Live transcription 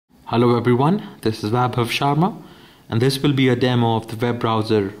Hello everyone, this is Vaibhav Sharma and this will be a demo of the web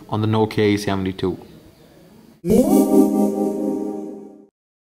browser on the Nokia E72.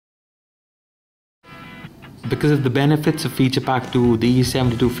 Because of the benefits of feature pack 2, the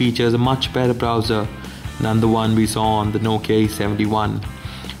E72 features a much better browser than the one we saw on the Nokia E71.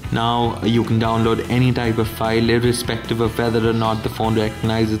 Now you can download any type of file irrespective of whether or not the phone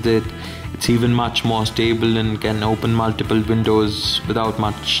recognizes it. It's even much more stable and can open multiple windows without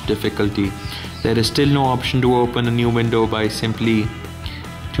much difficulty. There is still no option to open a new window by simply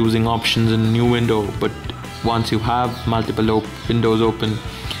choosing options in a new window, but once you have multiple windows open,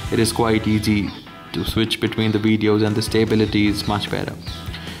 it is quite easy to switch between the videos and the stability is much better.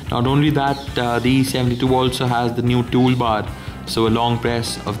 Not only that, the E72 also has the new toolbar, so a long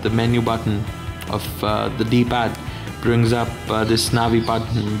press of the menu button of the D-pad brings up this Navi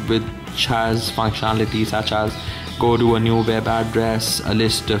button which has functionality such as go to a new web address, a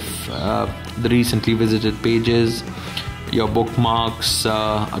list of the recently visited pages, your bookmarks,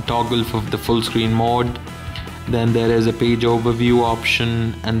 a toggle for the full screen mode. Then there is a page overview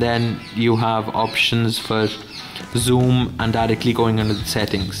option, and then you have options for zoom and directly going into the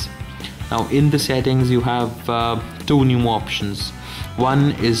settings. Now in the settings you have two new options.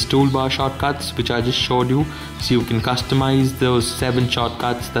 One is toolbar shortcuts, which I just showed you, so you can customize those 7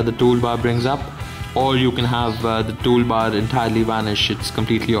 shortcuts that the toolbar brings up, or you can have the toolbar entirely vanish. It's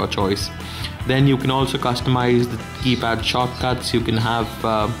completely your choice. Then you can also customize the keypad shortcuts. You can have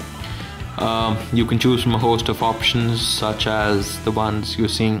you can choose from a host of options such as the ones you're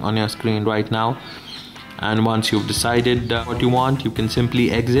seeing on your screen right now, and once you've decided what you want, you can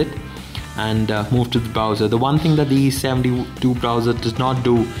simply exit and move to the browser. The one thing that the E72 browser does not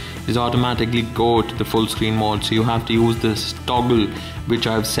do is automatically go to the full screen mode, so you have to use this toggle which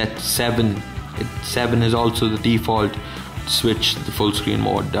I've set 7. 7 is also the default to switch to the full screen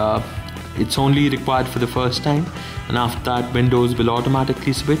mode. It's only required for the first time, and after that Windows will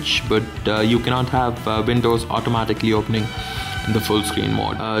automatically switch, but you cannot have Windows automatically opening in the full screen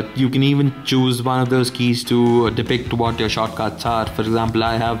mode. You can even choose one of those keys to depict what your shortcuts are. For example,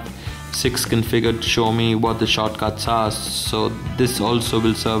 I have 6 configured to show me what the shortcuts are, so this also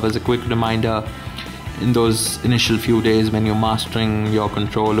will serve as a quick reminder in those initial few days when you're mastering your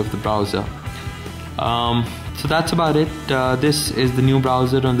control of the browser. So that's about it. This is the new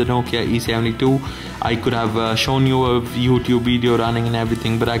browser on the Nokia E72. I could have shown you a YouTube video running and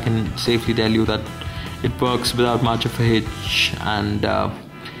everything, but I can safely tell you that it works without much of a hitch, and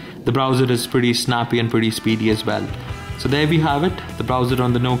the browser is pretty snappy and pretty speedy as well. So there we have it, the browser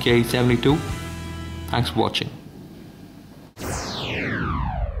on the Nokia E72. Thanks for watching.